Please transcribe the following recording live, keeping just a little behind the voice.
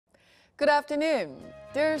Good afternoon.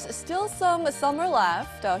 There's still some summer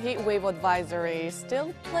left. A heat wave advisory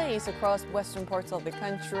still plays across western parts of the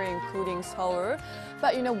country, including Seoul.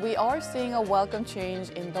 But we are seeing a welcome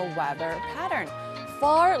change in the weather pattern.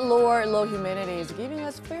 Far lower low humidity is giving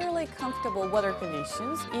us fairly comfortable weather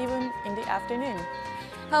conditions, even in the afternoon.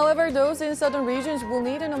 However, those in southern regions will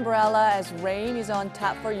need an umbrella as rain is on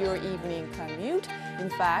tap for your evening commute. In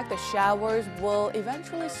fact, the showers will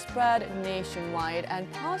eventually spread nationwide and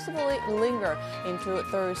possibly linger into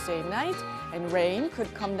Thursday night, and rain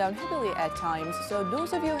could come down heavily at times. So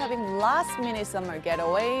those of you having last-minute summer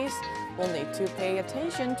getaways will need to pay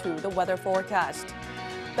attention to the weather forecast.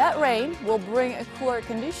 That rain will bring cooler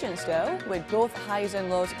conditions, though, with both highs and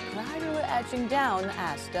lows gradually edging down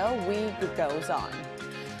as the week goes on.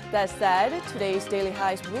 That said, today's daily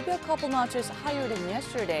highs will be a couple notches higher than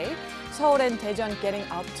yesterday. Seoul and Daejeon getting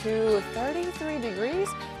up to 33 degrees.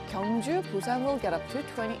 Gyeongju, Busan will get up to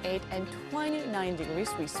 28 and 29 degrees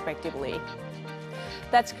respectively.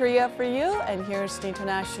 That's Korea for you, and here's the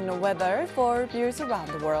international weather for viewers around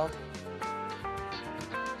the world.